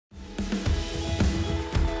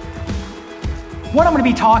What I'm going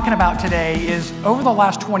to be talking about today is over the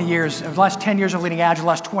last 20 years, the last 10 years of leading Agile, the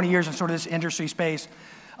last 20 years in sort of this industry space,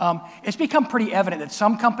 it's become pretty evident that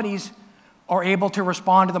some companies are able to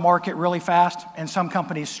respond to the market really fast, and some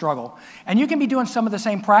companies struggle. And you can be doing some of the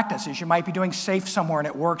same practices. You might be doing safe somewhere and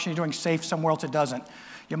it works, and you're doing safe somewhere else it doesn't.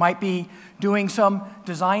 You might be doing some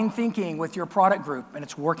design thinking with your product group, and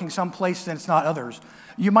it's working some places and it's not others.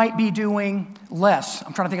 You might be doing less.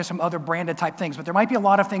 I'm trying to think of some other branded type things, but there might be a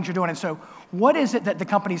lot of things you're doing. And so what is it that the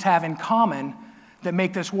companies have in common that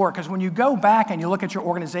make this work? Because when you go back and you look at your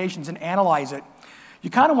organizations and analyze it, you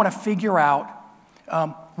kind of want to figure out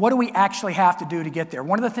what do we actually have to do to get there.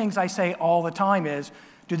 One of the things I say all the time is,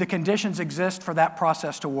 do the conditions exist for that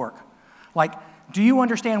process to work? Like, do you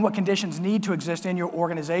understand what conditions need to exist in your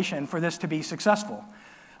organization for this to be successful?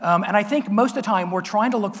 And I think most of the time we're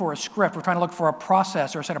trying to look for a script, we're trying to look for a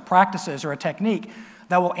process or a set of practices or a technique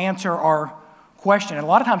that will answer our question. And a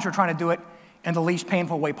lot of times we're trying to do it in the least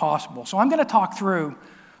painful way possible. So I'm going to talk through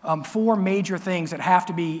 4 major things that have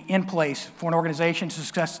to be in place for an organization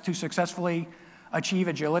to successfully achieve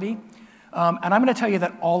agility. And I'm going to tell you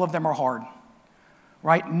that all of them are hard.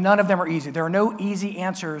 Right? None of them are easy. There are no easy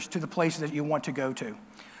answers to the places that you want to go to.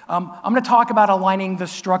 I'm going to talk about aligning the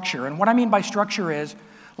structure. And what I mean by structure is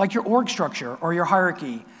like your org structure or your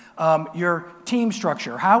hierarchy, your team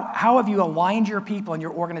structure. How have you aligned your people in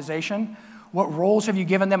your organization? What roles have you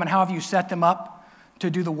given them, and how have you set them up to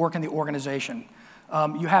do the work in the organization?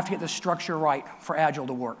 You have to get the structure right for Agile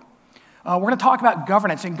to work. We're going to talk about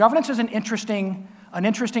governance. And governance is an interesting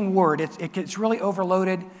word. It gets really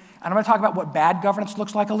overloaded. And I'm going to talk about what bad governance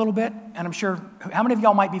looks like a little bit. And I'm sure, how many of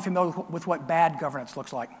y'all might be familiar with what bad governance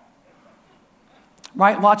looks like?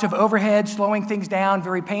 Right? Lots of overhead, slowing things down,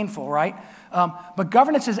 very painful, right? But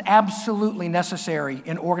governance is absolutely necessary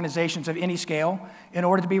in organizations of any scale in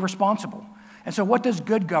order to be responsible. And so what does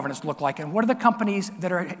good governance look like? And what are the companies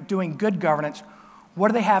that are doing good governance, what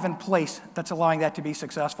do they have in place that's allowing that to be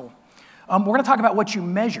successful? We're going to talk about what you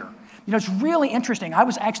measure. You know, it's really interesting. I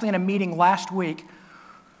was actually in a meeting last week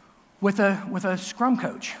with a Scrum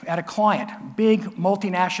coach at a client, big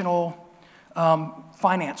multinational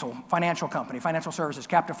financial company, financial services,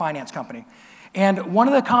 captive finance company. And one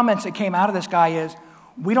of the comments that came out of this guy is,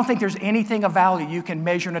 we don't think there's anything of value you can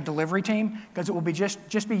measure in a delivery team because it will be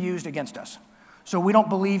just be used against us. So we don't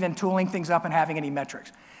believe in tooling things up and having any metrics.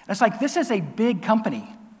 And it's like, this is a big company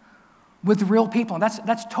with real people, and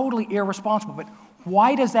that's totally irresponsible. But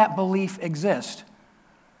why does that belief exist?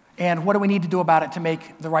 And what do we need to do about it to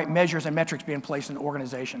make the right measures and metrics be in place in the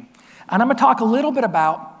organization? And I'm going to talk a little bit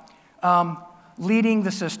about leading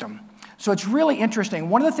the system. So it's really interesting.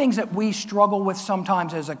 One of the things that we struggle with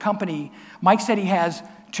sometimes as a company, Mike said he has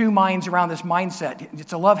 2 minds around this mindset.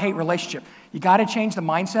 It's a love-hate relationship. You got to change the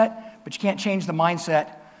mindset, but you can't change the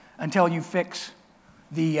mindset until you fix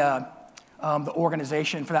the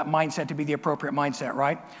organization for that mindset to be the appropriate mindset,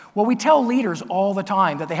 right? Well, we tell leaders all the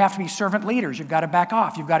time that they have to be servant leaders. You've got to back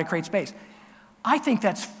off. You've got to create space. I think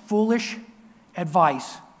that's foolish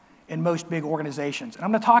advice in most big organizations. And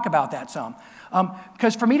I'm going to talk about that some.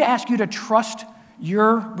 Because for me to ask you to trust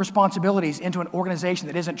your responsibilities into an organization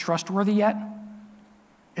that isn't trustworthy yet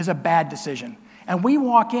is a bad decision. And we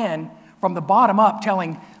walk in from the bottom up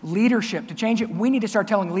telling leadership to change it. We need to start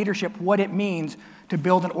telling leadership what it means to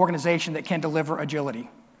build an organization that can deliver agility.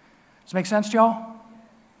 Does it make sense to y'all?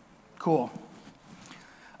 Cool.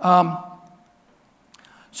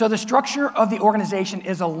 So the structure of the organization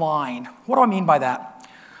is aligned. What do I mean by that?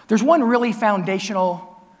 There's one really foundational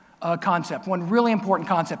concept, one really important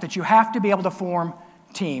concept, that you have to be able to form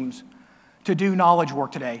teams to do knowledge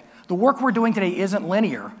work today. The work we're doing today isn't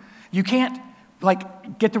linear. You can't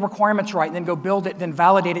get the requirements right and then go build it, then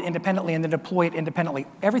validate it independently, and then deploy it independently.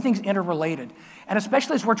 Everything's interrelated. And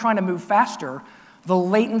especially as we're trying to move faster, the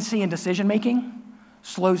latency in decision-making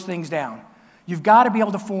slows things down. You've got to be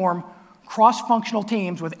able to form cross-functional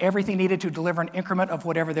teams with everything needed to deliver an increment of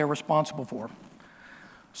whatever they're responsible for.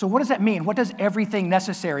 So what does that mean? What does everything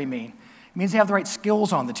necessary mean? It means they have the right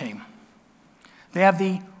skills on the team. They have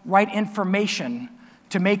the right information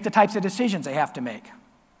to make the types of decisions they have to make.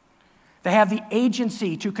 They have the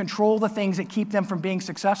agency to control the things that keep them from being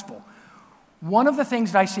successful. One of the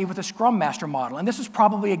things that I see with the Scrum Master model, and this is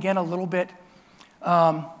probably, again, a little bit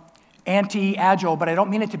anti-Agile, but I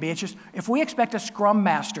don't mean it to be. It's just, if we expect a Scrum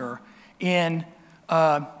Master in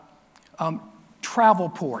Travelport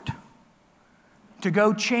to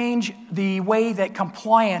go change the way that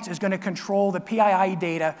compliance is going to control the PII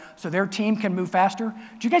data so their team can move faster,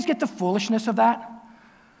 do you guys get the foolishness of that?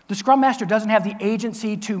 The Scrum Master doesn't have the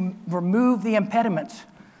agency to remove the impediments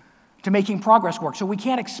to making progress work. So we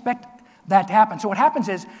can't expect that to happen. So what happens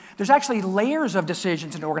is there's actually layers of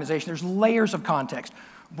decisions in an organization. There's layers of context.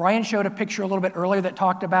 Brian showed a picture a little bit earlier that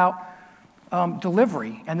talked about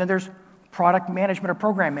delivery, and then there's product management or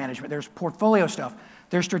program management. There's portfolio stuff.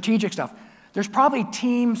 There's strategic stuff. There's probably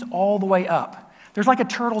teams all the way up. There's like a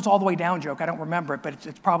turtles all the way down joke. I don't remember it, but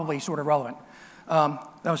it's probably sort of relevant. That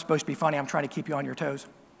was supposed to be funny. I'm trying to keep you on your toes.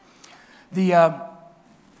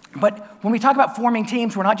 But when we talk about forming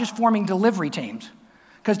teams, we're not just forming delivery teams,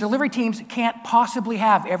 because delivery teams can't possibly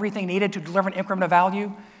have everything needed to deliver an increment of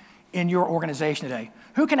value in your organization today.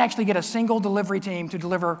 Who can actually get a single delivery team to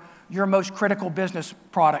deliver your most critical business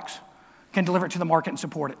products, can deliver it to the market and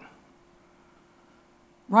support it?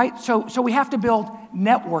 Right? So we have to build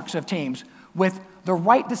networks of teams with the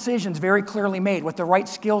right decisions very clearly made, with the right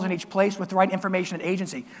skills in each place, with the right information and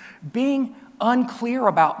agency. Being unclear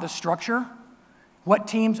about the structure, what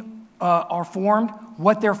teams are formed,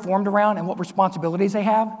 what they're formed around, and what responsibilities they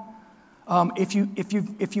have.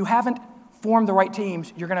 If you haven't formed the right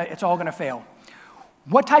teams, it's all gonna fail.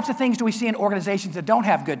 What types of things do we see in organizations that don't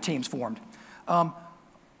have good teams formed?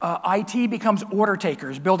 IT becomes order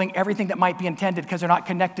takers, building everything that might be intended because they're not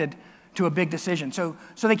connected to a big decision. So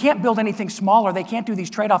they can't build anything smaller. They can't do these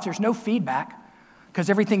trade-offs. There's no feedback because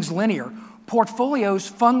everything's linear. Portfolios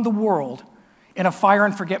fund the world in a fire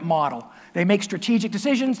and forget model. They make strategic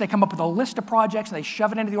decisions. They come up with a list of projects, and they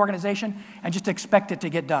shove it into the organization and just expect it to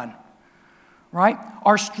get done, right?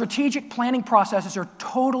 Our strategic planning processes are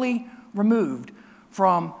totally removed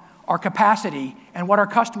from our capacity and what our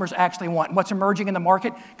customers actually want, and what's emerging in the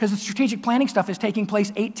market, because the strategic planning stuff is taking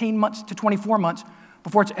place 18 months to 24 months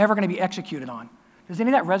before it's ever going to be executed on. Does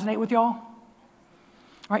any of that resonate with y'all?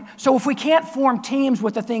 Right? So if we can't form teams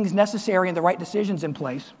with the things necessary and the right decisions in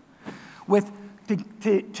place, with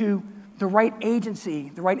to the right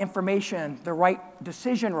agency, the right information, the right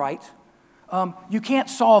decision rights, you can't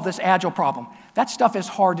solve this Agile problem. That stuff is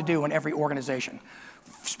hard to do in every organization.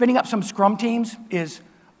 Spinning up some Scrum teams is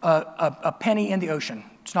a penny in the ocean.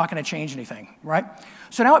 It's not going to change anything, right?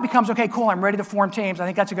 So now it becomes, okay, cool, I'm ready to form teams. I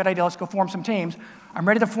think that's a good idea. Let's go form some teams. I'm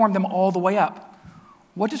ready to form them all the way up.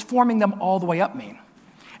 What does forming them all the way up mean?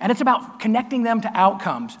 And it's about connecting them to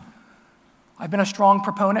outcomes. I've been a strong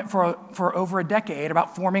proponent for over a decade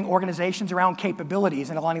about forming organizations around capabilities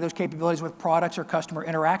and aligning those capabilities with products or customer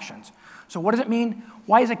interactions. So what does it mean?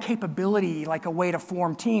 Why is a capability like a way to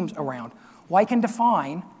form teams around? Well, I can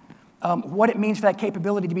define what it means for that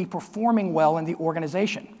capability to be performing well in the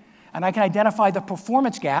organization. And I can identify the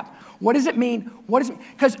performance gap. What does it mean?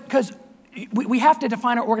 Because we have to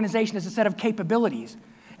define our organization as a set of capabilities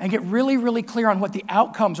and get really, really clear on what the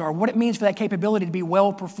outcomes are, what it means for that capability to be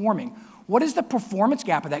well performing. What is the performance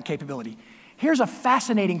gap of that capability? Here's a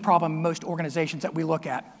fascinating problem in most organizations that we look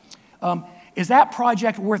at. Is that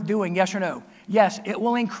project worth doing, yes or no? Yes, it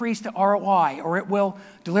will increase the ROI, or it will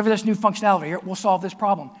deliver this new functionality, or it will solve this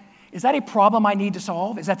problem. Is that a problem I need to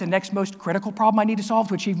solve? Is that the next most critical problem I need to solve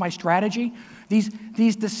to achieve my strategy?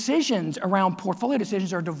 These decisions around portfolio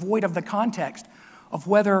decisions are devoid of the context of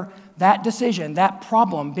whether that decision, that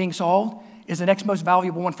problem being solved, is the next most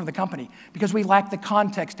valuable one for the company, because we lack the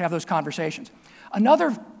context to have those conversations.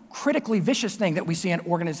 Another critically vicious thing that we see in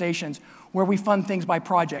organizations where we fund things by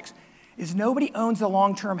projects is nobody owns the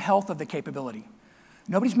long-term health of the capability.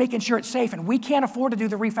 Nobody's making sure it's safe, and we can't afford to do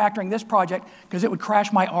the refactoring this project because it would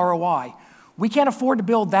crash my ROI. We can't afford to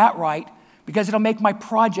build that right because it'll make my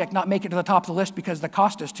project not make it to the top of the list because the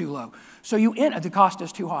cost is too low. So the cost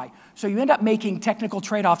is too high. So you end up making technical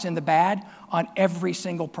trade-offs in the bad on every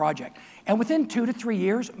single project. And within 2 to 3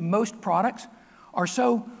 years, most products are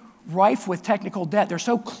so rife with technical debt, they're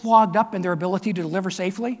so clogged up in their ability to deliver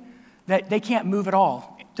safely that they can't move at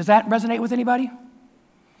all. Does that resonate with anybody?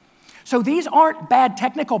 So these aren't bad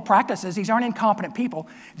technical practices. These aren't incompetent people.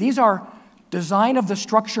 These are design of the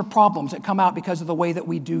structure problems that come out because of the way that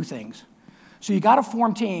we do things. So you got to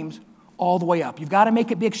form teams all the way up. You've got to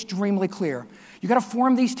make it be extremely clear. You've got to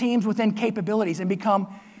form these teams within capabilities and become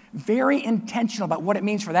very intentional about what it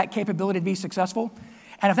means for that capability to be successful.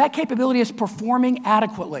 And if that capability is performing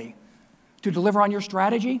adequately to deliver on your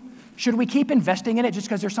strategy, should we keep investing in it just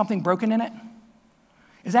because there's something broken in it?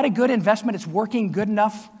 Is that a good investment? It's working good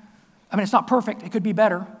enough? I mean, it's not perfect. It could be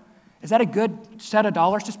better. Is that a good set of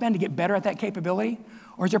dollars to spend to get better at that capability?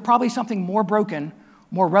 Or is there probably something more broken,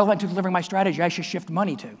 more relevant to delivering my strategy I should shift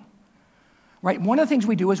money to? Right? One of the things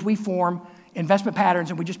we do is we form investment patterns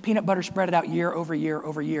and we just peanut butter spread it out year over year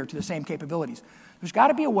over year to the same capabilities. There's got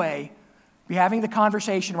to be a way to be having the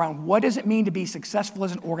conversation around what does it mean to be successful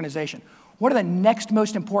as an organization? What are the next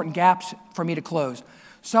most important gaps for me to close?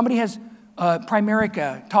 Somebody has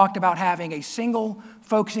Primerica talked about having a single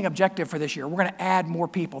focusing objective for this year. We're going to add more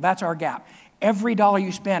people. That's our gap. Every dollar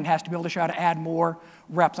you spend has to be able to show how to add more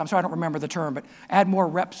reps. I'm sorry, I don't remember the term, but add more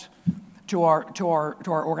reps to our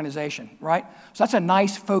organization, right? So that's a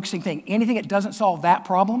nice focusing thing. Anything that doesn't solve that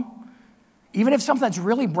problem, even if something that's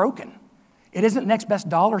really broken, it isn't the next best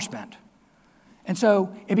dollar spent. And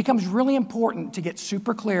so it becomes really important to get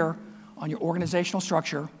super clear on your organizational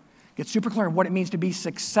structure, get super clear on what it means to be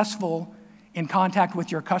successful in contact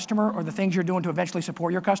with your customer or the things you're doing to eventually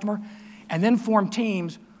support your customer, and then form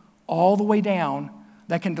teams all the way down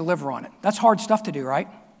that can deliver on it. That's hard stuff to do, right?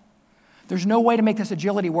 There's no way to make this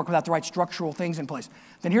agility work without the right structural things in place.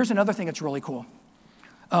 Then here's another thing that's really cool.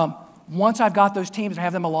 Once I've got those teams and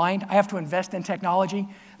have them aligned, I have to invest in technology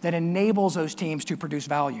that enables those teams to produce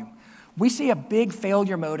value. We see a big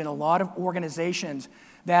failure mode in a lot of organizations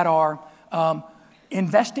that are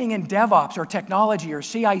investing in DevOps or technology or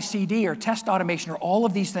CI/CD or test automation or all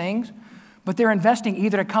of these things, but they're investing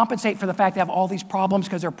either to compensate for the fact they have all these problems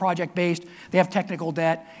because they're project-based, they have technical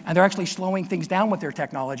debt, and they're actually slowing things down with their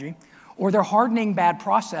technology, or they're hardening bad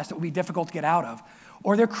process that will be difficult to get out of,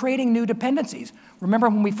 or they're creating new dependencies. Remember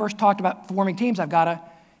when we first talked about forming teams, I've got to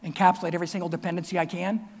encapsulate every single dependency I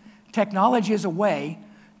can? Technology is a way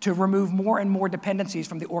to remove more and more dependencies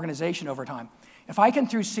from the organization over time. If I can,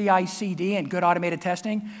 through CI/CD and good automated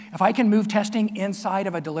testing, if I can move testing inside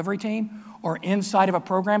of a delivery team or inside of a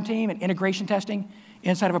program team and integration testing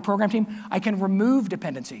inside of a program team, I can remove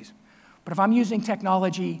dependencies. But if I'm using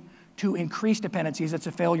technology to increase dependencies, it's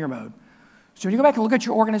a failure mode. So when you go back and look at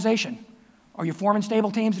your organization, are you forming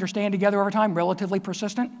stable teams that are staying together over time, relatively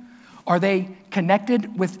persistent? Are they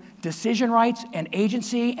connected with decision rights and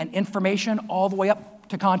agency and information all the way up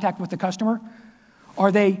to contact with the customer?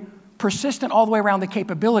 Are they persistent all the way around the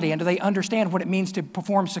capability, and do they understand what it means to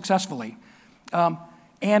perform successfully?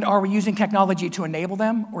 And are we using technology to enable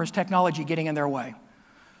them, or is technology getting in their way?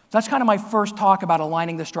 That's kind of my first talk about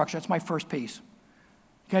aligning the structure. That's my first piece.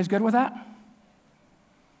 You guys good with that?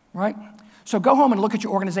 Right? So go home and look at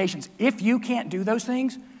your organizations. If you can't do those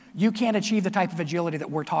things, you can't achieve the type of agility that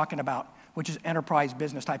we're talking about, which is enterprise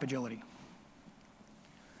business type agility.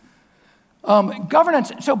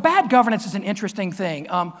 Governance, so bad governance is an interesting thing.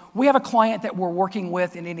 We have a client that we're working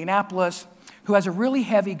with in Indianapolis who has a really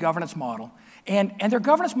heavy governance model. And their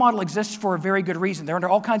governance model exists for a very good reason. They're under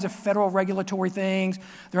all kinds of federal regulatory things.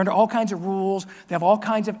 They're under all kinds of rules. They have all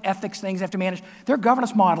kinds of ethics things they have to manage. Their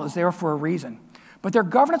governance model is there for a reason. But their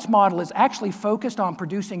governance model is actually focused on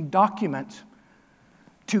producing documents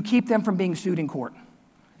to keep them from being sued in court.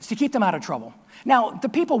 It's to keep them out of trouble. Now, the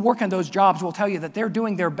people working those jobs will tell you that they're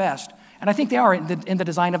doing their best, and I think they are in the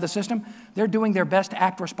design of the system. They're doing their best to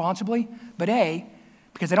act responsibly, but A,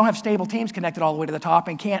 because they don't have stable teams connected all the way to the top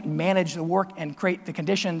and can't manage the work and create the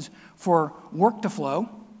conditions for work to flow,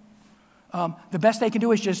 the best they can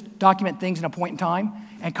do is just document things in a point in time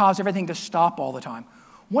and cause everything to stop all the time.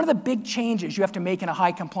 One of the big changes you have to make in a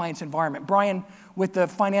high compliance environment, Brian, with the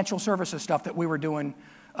financial services stuff that we were doing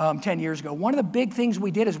 10 years ago, one of the big things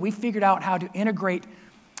we did is we figured out how to integrate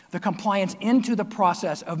the compliance into the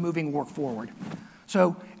process of moving work forward.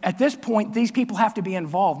 So at this point, these people have to be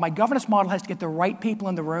involved. My governance model has to get the right people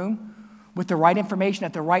in the room with the right information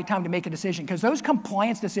at the right time to make a decision, because those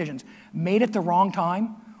compliance decisions made at the wrong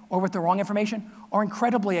time or with the wrong information are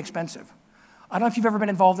incredibly expensive. I don't know if you've ever been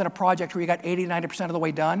involved in a project where you got 80 to 90% of the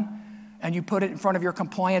way done, and you put it in front of your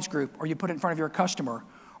compliance group, or you put it in front of your customer,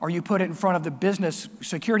 or you put it in front of the business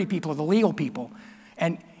security people or the legal people,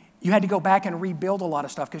 and you had to go back and rebuild a lot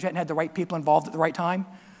of stuff because you hadn't had the right people involved at the right time.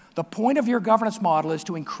 The point of your governance model is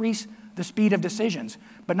to increase the speed of decisions,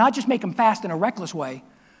 but not just make them fast in a reckless way,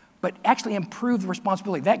 but actually improve the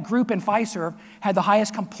responsibility. That group in Fiserv had the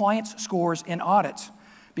highest compliance scores in audits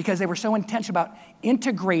because they were so intentional about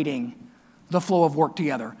integrating the flow of work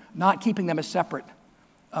together, not keeping them as separate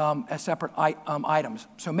items.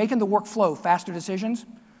 So making the work flow, faster decisions,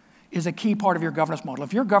 is a key part of your governance model.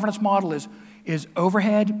 If your governance model is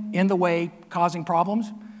overhead, in the way, causing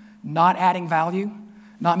problems, not adding value,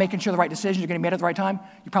 not making sure the right decisions are getting made at the right time,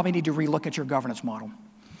 you probably need to relook at your governance model.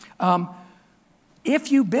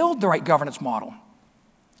 If you build the right governance model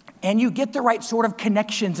and you get the right sort of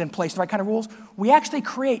connections in place, the right kind of rules, we actually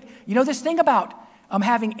create, you know, this thing about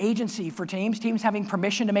having agency for teams having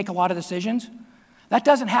permission to make a lot of decisions, that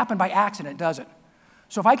doesn't happen by accident, does it?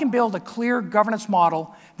 So if I can build a clear governance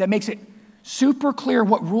model that makes it super clear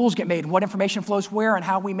what rules get made and what information flows where and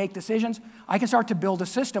how we make decisions, I can start to build a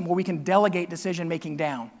system where we can delegate decision-making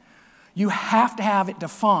down. You have to have it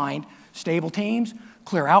defined, stable teams,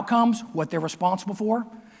 clear outcomes, what they're responsible for.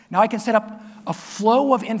 Now I can set up a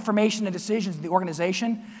flow of information and decisions in the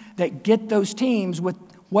organization that get those teams with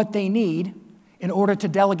what they need in order to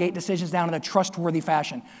delegate decisions down in a trustworthy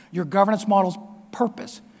fashion. Your governance model's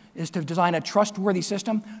purpose is to design a trustworthy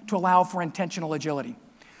system to allow for intentional agility.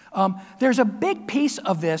 There's a big piece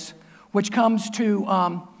of this which comes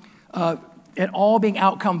to it all being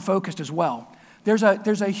outcome focused as well. There's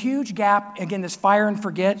a huge gap, again, this fire and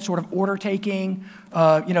forget sort of order taking,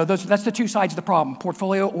 that's the two sides of the problem.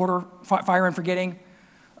 Portfolio order, fire and forgetting,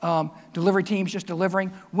 delivery teams just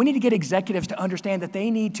delivering. We need to get executives to understand that they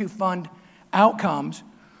need to fund outcomes,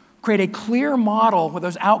 create a clear model where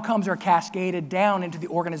those outcomes are cascaded down into the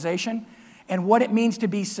organization, and what it means to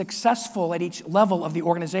be successful at each level of the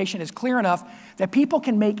organization is clear enough that people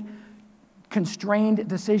can make constrained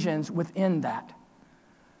decisions within that.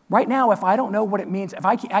 Right now, if I don't know what it means, if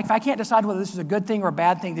I can't decide whether this is a good thing or a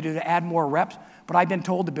bad thing to do to add more reps, but I've been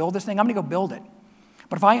told to build this thing, I'm going to go build it.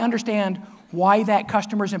 But if I understand why that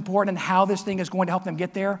customer is important and how this thing is going to help them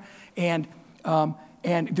get there, and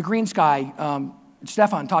the Green Sky,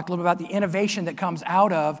 Stefan talked a little bit about the innovation that comes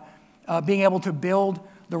out of being able to build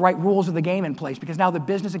the right rules of the game in place, because now the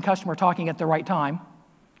business and customer are talking at the right time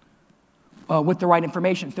with the right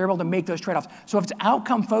information. So they're able to make those trade-offs. So if it's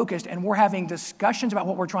outcome focused and we're having discussions about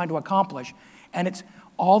what we're trying to accomplish, and it's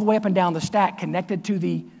all the way up and down the stack connected to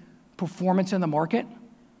the performance in the market,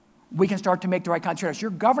 we can start to make the right kind of trade-offs.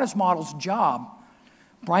 Your governance model's job,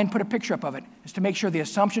 Brian put a picture up of it, is to make sure the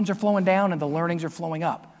assumptions are flowing down and the learnings are flowing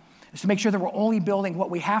up. It's to make sure that we're only building what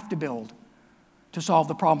we have to build to solve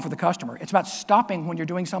the problem for the customer. It's about stopping when you're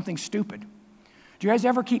doing something stupid. Do you guys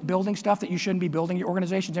ever keep building stuff that you shouldn't be building in your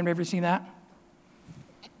organizations? Anybody ever seen that?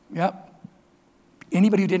 Yep.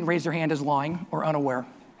 Anybody who didn't raise their hand is lying or unaware.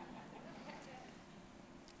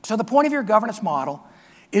 So the point of your governance model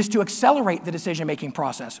is to accelerate the decision-making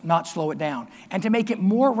process, not slow it down, and to make it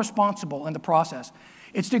more responsible in the process.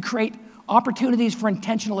 It's to create opportunities for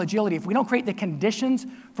intentional agility. If we don't create the conditions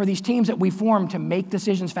for these teams that we form to make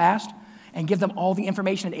decisions fast and give them all the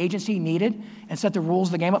information and agency needed and set the rules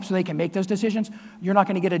of the game up so they can make those decisions, you're not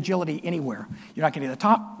going to get agility anywhere. You're not going to get at the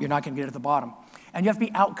top, you're not going to get at the bottom. And you have to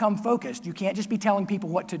be outcome focused. You can't just be telling people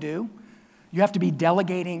what to do. You have to be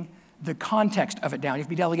delegating the context of it down. You have to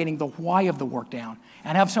be delegating the why of the work down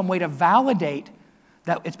and have some way to validate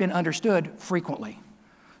that it's been understood frequently.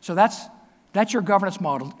 So that's your governance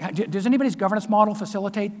model. Does anybody's governance model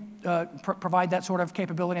facilitate, provide that sort of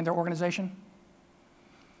capability in their organization?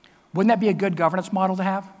 Wouldn't that be a good governance model to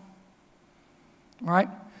have? All right?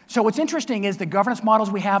 So what's interesting is the governance models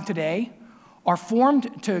we have today are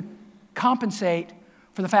formed to compensate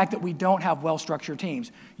for the fact that we don't have well-structured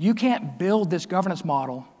teams. You can't build this governance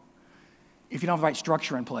model if you don't have the right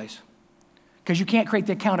structure in place, because you can't create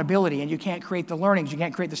the accountability and you can't create the learnings, you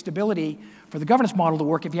can't create the stability for the governance model to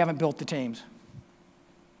work if you haven't built the teams.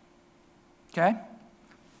 Okay?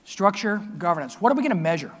 Structure, governance. What are we going to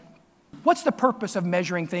measure? What's the purpose of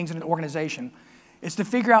measuring things in an organization? It's to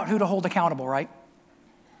figure out who to hold accountable, right?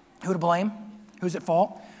 Who to blame, who's at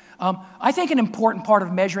fault. I think an important part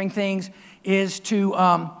of measuring things is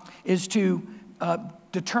to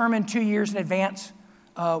determine 2 years in advance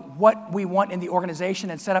what we want in the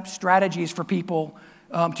organization and set up strategies for people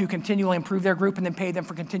to continually improve their group and then pay them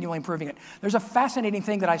for continually improving it. There's a fascinating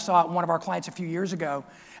thing that I saw at one of our clients a few years ago,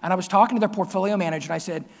 and I was talking to their portfolio manager, and I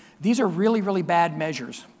said, these are really, really bad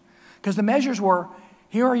measures. Because the measures were,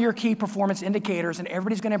 here are your key performance indicators, and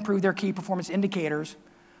everybody's going to improve their key performance indicators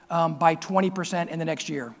by 20% in the next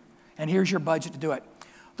year. And here's your budget to do it.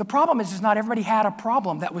 The problem is not everybody had a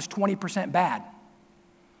problem that was 20% bad.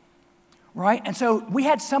 Right? And so we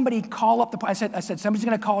had somebody call up I said, somebody's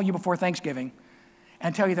going to call you before Thanksgiving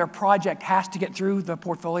and tell you their project has to get through the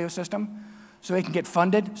portfolio system so they can get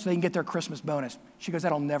funded, so they can get their Christmas bonus. She goes,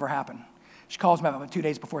 that'll never happen. She calls me about 2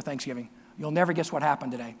 days before Thanksgiving. You'll never guess what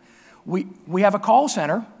happened today. We have a call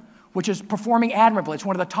center which is performing admirably. It's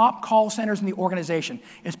one of the top call centers in the organization.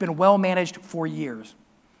 It's been well managed for years.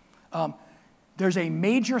 There's a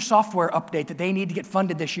major software update that they need to get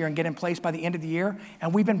funded this year and get in place by the end of the year,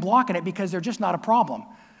 and we've been blocking it because they're just not a problem.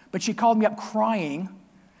 But she called me up crying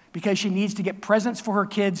because she needs to get presents for her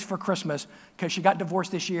kids for Christmas because she got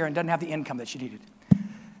divorced this year and doesn't have the income that she needed.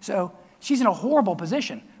 So she's in a horrible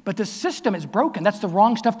position, but the system is broken. That's the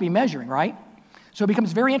wrong stuff to be measuring, right? So it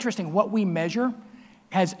becomes very interesting. What we measure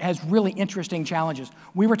has really interesting challenges.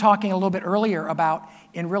 We were talking a little bit earlier about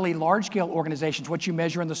in really large-scale organizations, what you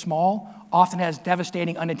measure in the small often has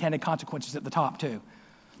devastating unintended consequences at the top, too.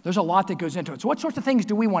 There's a lot that goes into it. So what sorts of things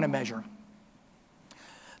do we want to measure?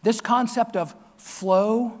 This concept of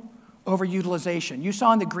flow over utilization. You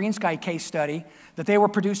saw in the Green Sky case study that they were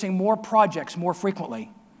producing more projects more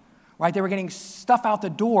frequently, right? They were getting stuff out the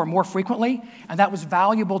door more frequently, and that was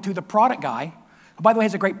valuable to the product guy, who, by the way,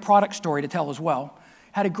 has a great product story to tell as well.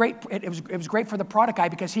 It was great for the product guy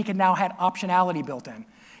because he could now have optionality built in.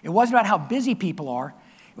 It wasn't about how busy people are,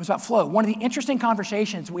 it was about flow. One of the interesting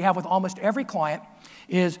conversations we have with almost every client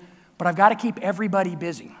is, but I've got to keep everybody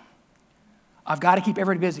busy. I've got to keep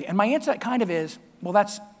everybody busy. And my answer kind of is, well,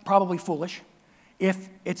 that's probably foolish if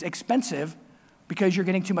it's expensive because you're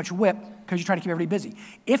getting too much whip because you're trying to keep everybody busy.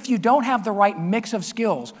 If you don't have the right mix of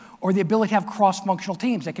skills or the ability to have cross-functional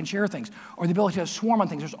teams that can share things or the ability to swarm on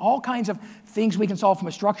things, there's all kinds of things we can solve from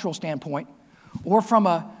a structural standpoint or from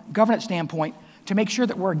a governance standpoint to make sure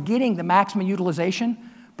that we're getting the maximum utilization.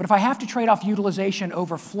 But if I have to trade off utilization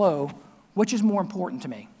over flow, which is more important to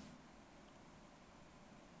me?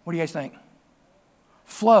 What do you guys think?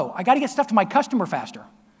 Flow. I got to get stuff to my customer faster,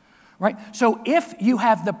 right? So if you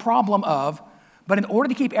have the problem of, but in order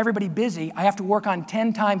to keep everybody busy, I have to work on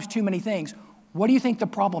 10 times too many things, what do you think the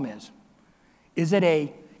problem is? Is it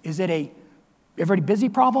a everybody busy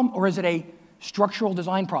problem, or is it a structural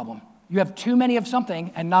design problem? You have too many of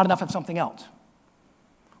something and not enough of something else,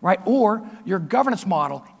 right? Or your governance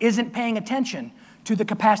model isn't paying attention to the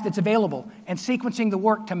capacity that's available and sequencing the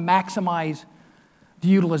work to maximize the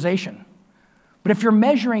utilization. But if you're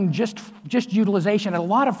measuring just utilization, and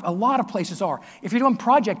a lot of places are. If you're doing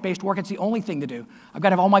project-based work, it's the only thing to do. I've got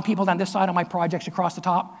to have all my people down this side on my projects across the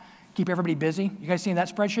top, keep everybody busy. You guys seen that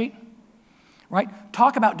spreadsheet? Right?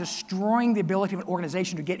 Talk about destroying the ability of an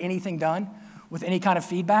organization to get anything done with any kind of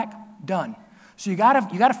feedback. Done. So you got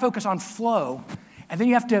to focus on flow, and then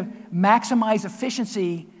you have to maximize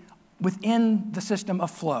efficiency within the system of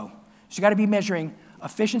flow. So you got to be measuring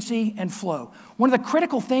efficiency and flow. One of the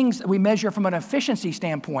critical things that we measure from an efficiency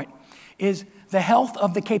standpoint is the health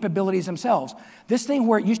of the capabilities themselves. This thing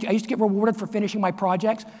where I used to get rewarded for finishing my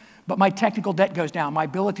projects, but my technical debt goes down, my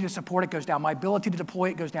ability to support it goes down, my ability to deploy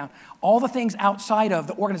it goes down. All the things outside of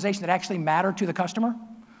the organization that actually matter to the customer,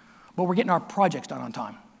 but we're getting our projects done on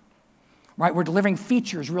time, right? We're delivering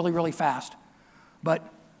features really, really fast, but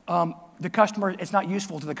the customer, it's not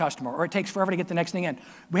useful to the customer, or it takes forever to get the next thing in.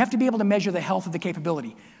 We have to be able to measure the health of the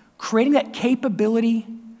capability. Creating that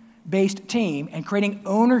capability-based team and creating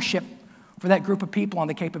ownership for that group of people on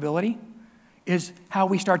the capability is how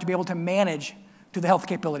we start to be able to manage to the health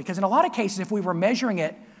capability. Because in a lot of cases, if we were measuring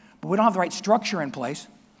it, but we don't have the right structure in place,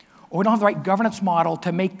 or we don't have the right governance model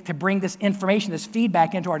to bring this information, this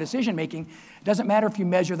feedback into our decision making, it doesn't matter if you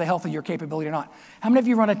measure the health of your capability or not. How many of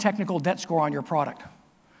you run a technical debt score on your product?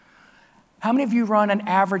 How many of you run an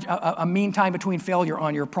average, a mean time between failure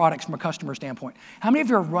on your products from a customer standpoint? How many of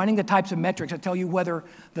you are running the types of metrics that tell you whether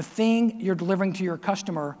the thing you're delivering to your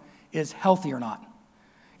customer is healthy or not?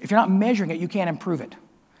 If you're not measuring it, you can't improve it.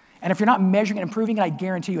 And if you're not measuring and improving it, I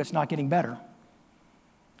guarantee you it's not getting better.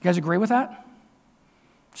 You guys agree with that?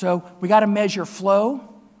 So we got to measure flow.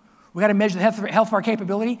 We got to measure the health of our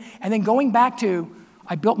capability. And then going back to,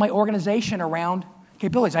 I built my organization around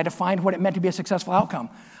capabilities. I defined what it meant to be a successful outcome.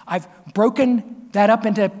 I've broken that up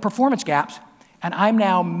into performance gaps, and I'm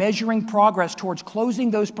now measuring progress towards closing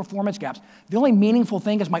those performance gaps. The only meaningful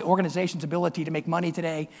thing is my organization's ability to make money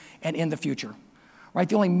today and in the future. Right?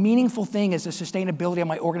 The only meaningful thing is the sustainability of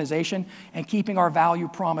my organization and keeping our value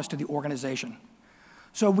promise to the organization.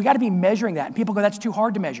 So we got to be measuring that. And people go, that's too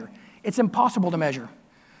hard to measure. It's impossible to measure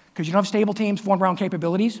because you don't have stable teams formed around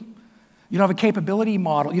capabilities. You don't have a capability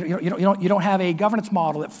model. You don't have a governance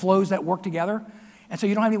model that flows that work together. And so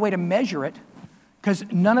you don't have any way to measure it because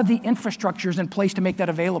none of the infrastructure is in place to make that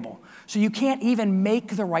available. So you can't even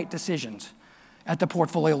make the right decisions at the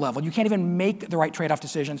portfolio level. You can't even make the right trade-off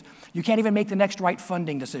decisions. You can't even make the next right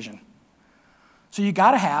funding decision. So you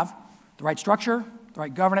got to have the right structure, the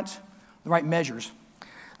right governance, the right measures.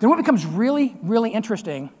 Then what becomes really, really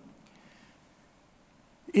interesting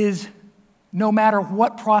is no matter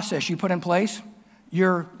what process you put in place,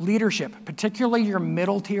 your leadership, particularly your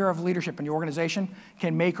middle tier of leadership in your organization,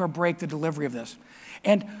 can make or break the delivery of this.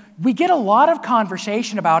 And we get a lot of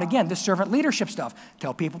conversation about, again, this servant leadership stuff.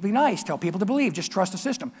 Tell people to be nice, tell people to believe, just trust the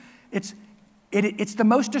system. It's the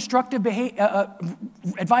most destructive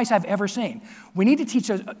advice I've ever seen. We need to teach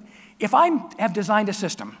those. If I have designed a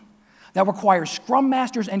system that requires scrum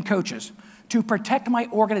masters and coaches to protect my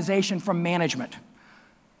organization from management,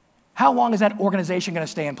 how long is that organization going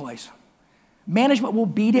to stay in place? Management will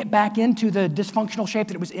beat it back into the dysfunctional shape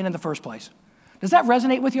that it was in the first place. Does that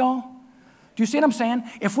resonate with y'all? Do you see what I'm saying?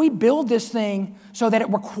 If we build this thing so that it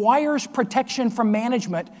requires protection from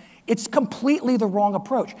management, it's completely the wrong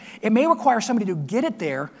approach. It may require somebody to get it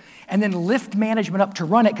there and then lift management up to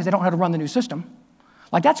run it because they don't know how to run the new system.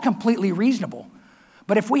 Like, that's completely reasonable.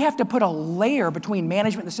 But if we have to put a layer between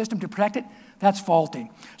management and the system to protect it, that's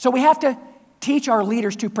faulty. So we have to teach our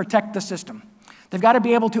leaders to protect the system. They've got to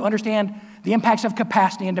be able to understand the impacts of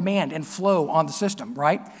capacity and demand and flow on the system,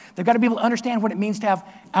 right? They've got to be able to understand what it means to have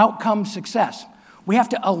outcome success. We have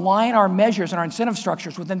to align our measures and our incentive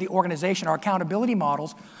structures within the organization, our accountability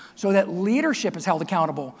models, so that leadership is held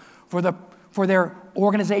accountable for their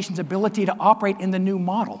organization's ability to operate in the new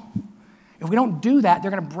model. If we don't do that,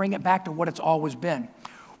 they're going to bring it back to what it's always been.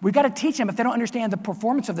 We've got to teach them, if they don't understand the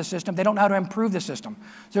performance of the system, they don't know how to improve the system.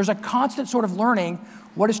 So there's a constant sort of learning,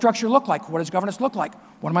 what does structure look like? What does governance look like?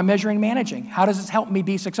 What am I measuring and managing? How does this help me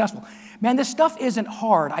be successful? Man, this stuff isn't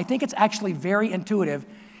hard. I think it's actually very intuitive.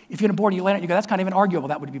 If you're on a board and you land it, you go, that's kind of inarguable,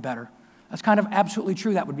 that would be better. That's kind of absolutely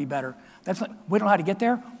true, that would be better. That's not, we don't know how to get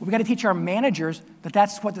there. Well, we've got to teach our managers that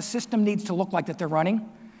that's what the system needs to look like that they're running,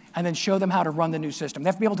 and then show them how to run the new system. They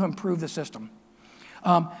have to be able to improve the system.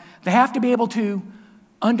 They have to be able to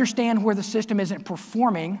understand where the system isn't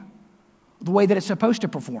performing the way that it's supposed to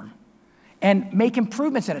perform and make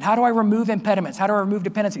improvements in it. How do I remove impediments? How do I remove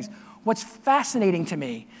dependencies? What's fascinating to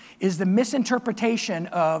me is the misinterpretation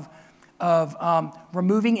of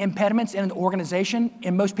removing impediments in an organization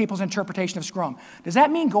in most people's interpretation of Scrum. Does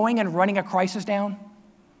that mean going and running a crisis down?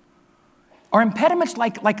 Are impediments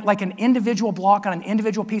like an individual block on an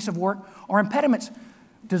individual piece of work? Or impediments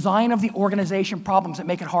design of the organization problems that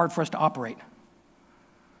make it hard for us to operate?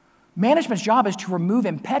 Management's job is to remove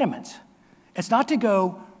impediments. It's not to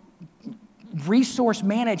go resource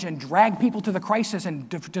manage and drag people to the crisis and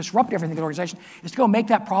disrupt everything in the organization. It's to go make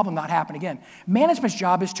that problem not happen again. Management's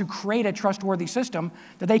job is to create a trustworthy system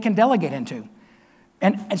that they can delegate into.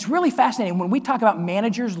 And it's really fascinating when we talk about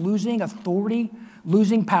managers losing authority,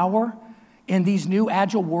 losing power in these new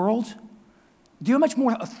agile worlds. Do you know how much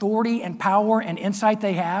more authority and power and insight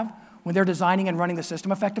they have when they're designing and running the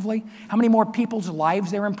system effectively? How many more people's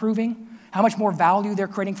lives they're improving? How much more value they're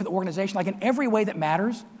creating for the organization? Like in every way that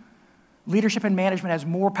matters, leadership and management has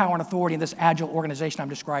more power and authority in this agile organization I'm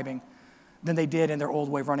describing than they did in their old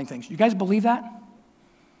way of running things. You guys believe that?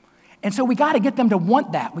 And so we got to get them to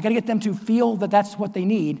want that. We got to get them to feel that that's what they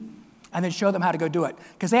need and then show them how to go do it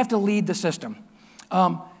because they have to lead the system.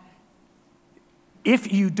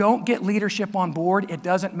 If you don't get leadership on board, it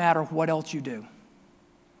doesn't matter what else you do.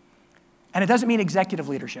 And it doesn't mean executive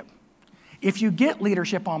leadership. If you get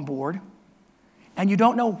leadership on board and you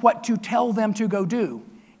don't know what to tell them to go do,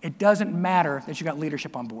 it doesn't matter that you got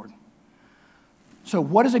leadership on board. So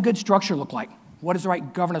what does a good structure look like? What does the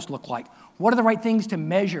right governance look like? What are the right things to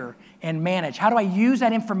measure and manage? How do I use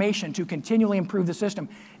that information to continually improve the system,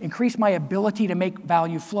 increase my ability to make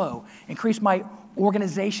value flow, increase my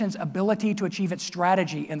organization's ability to achieve its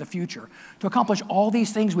strategy in the future? To accomplish all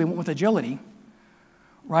these things we want with agility,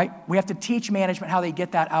 right? We have to teach management how they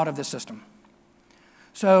get that out of the system.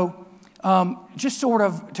 So just sort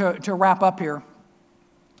of to wrap up here,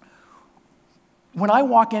 when I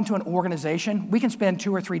walk into an organization, we can spend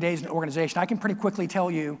 2 or 3 days in an organization. I can pretty quickly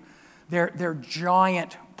tell you they're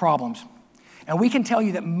giant problems. And we can tell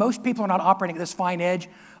you that most people are not operating at this fine edge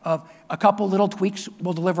of a couple little tweaks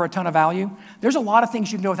will deliver a ton of value. There's a lot of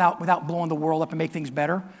things you can do without blowing the world up and make things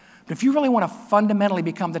better. But if you really want to fundamentally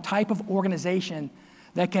become the type of organization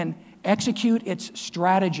that can execute its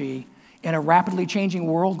strategy in a rapidly changing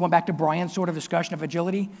world, going back to Brian's sort of discussion of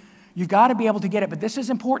agility, you've got to be able to get it. But this is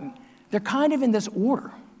important. They're kind of in this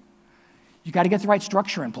order. You got to get the right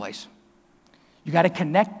structure in place. You got to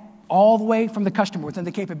connect all the way from the customer within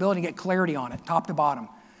the capability and get clarity on it, top to bottom.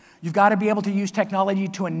 You've got to be able to use technology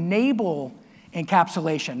to enable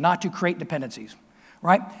encapsulation, not to create dependencies,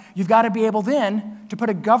 right? You've got to be able then to put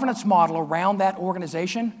a governance model around that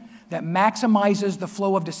organization that maximizes the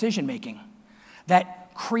flow of decision-making,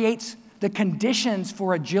 that creates the conditions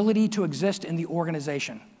for agility to exist in the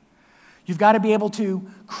organization. You've got to be able to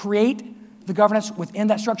create the governance within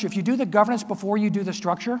that structure. If you do the governance before you do the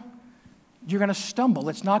structure, you're going to stumble.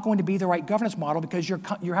 It's not going to be the right governance model because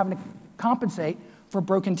you're having to compensate for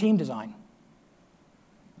broken team design.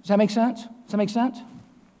 Does that make sense? Does that make sense?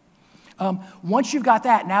 Once you've got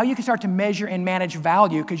that, now you can start to measure and manage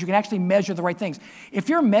value because you can actually measure the right things. If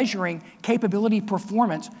you're measuring capability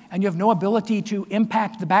performance and you have no ability to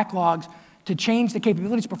impact the backlogs to change the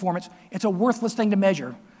capabilities performance, it's a worthless thing to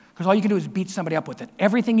measure because all you can do is beat somebody up with it.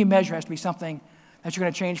 Everything you measure has to be something that you're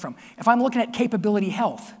going to change from. If I'm looking at capability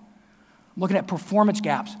health, I'm looking at performance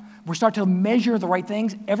gaps, we start to measure the right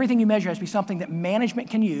things. Everything you measure has to be something that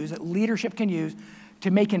management can use, that leadership can use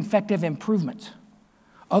to make effective improvements.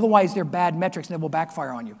 Otherwise, they're bad metrics and they will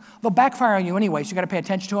backfire on you. They'll backfire on you anyway, so you got to pay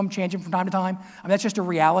attention to them, change them from time to time. I mean, that's just a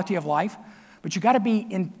reality of life. But you got to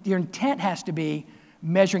be, your intent has to be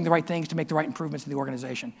measuring the right things to make the right improvements in the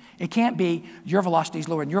organization. It can't be your velocity is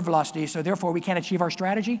lower than your velocity, so therefore we can't achieve our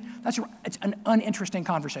strategy. It's an uninteresting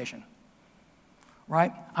conversation,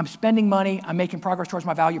 right? I'm spending money, I'm making progress towards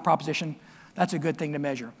my value proposition. That's a good thing to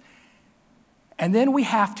measure. And then we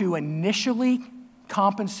have to initially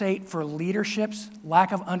compensate for leadership's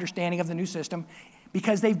lack of understanding of the new system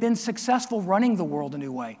because they've been successful running the world a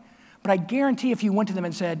new way. But I guarantee if you went to them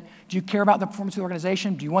and said, do you care about the performance of the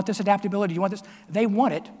organization? Do you want this adaptability? Do you want this? They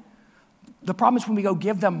want it. The problem is when we go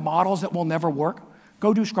give them models that will never work,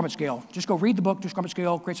 go do Scrum at Scale. Just go read the book, do Scrum at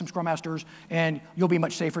Scale, create some Scrum Masters, and you'll be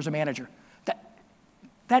much safer as a manager.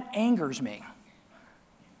 That angers me.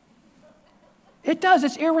 It does.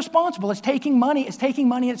 It's irresponsible. It's taking money.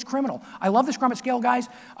 And it's criminal. I love the Scrum at Scale guys.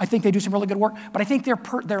 I think they do some really good work. But I think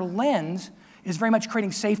their lens is very much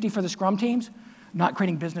creating safety for the Scrum teams, not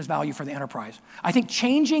creating business value for the enterprise. I think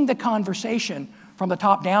changing the conversation from the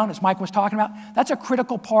top down, as Mike was talking about, that's a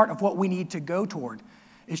critical part of what we need to go toward,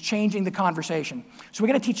 is changing the conversation. So we're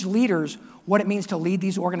going to teach leaders what it means to lead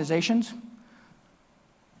these organizations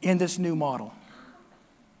in this new model.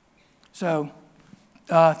 So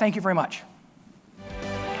thank you very much.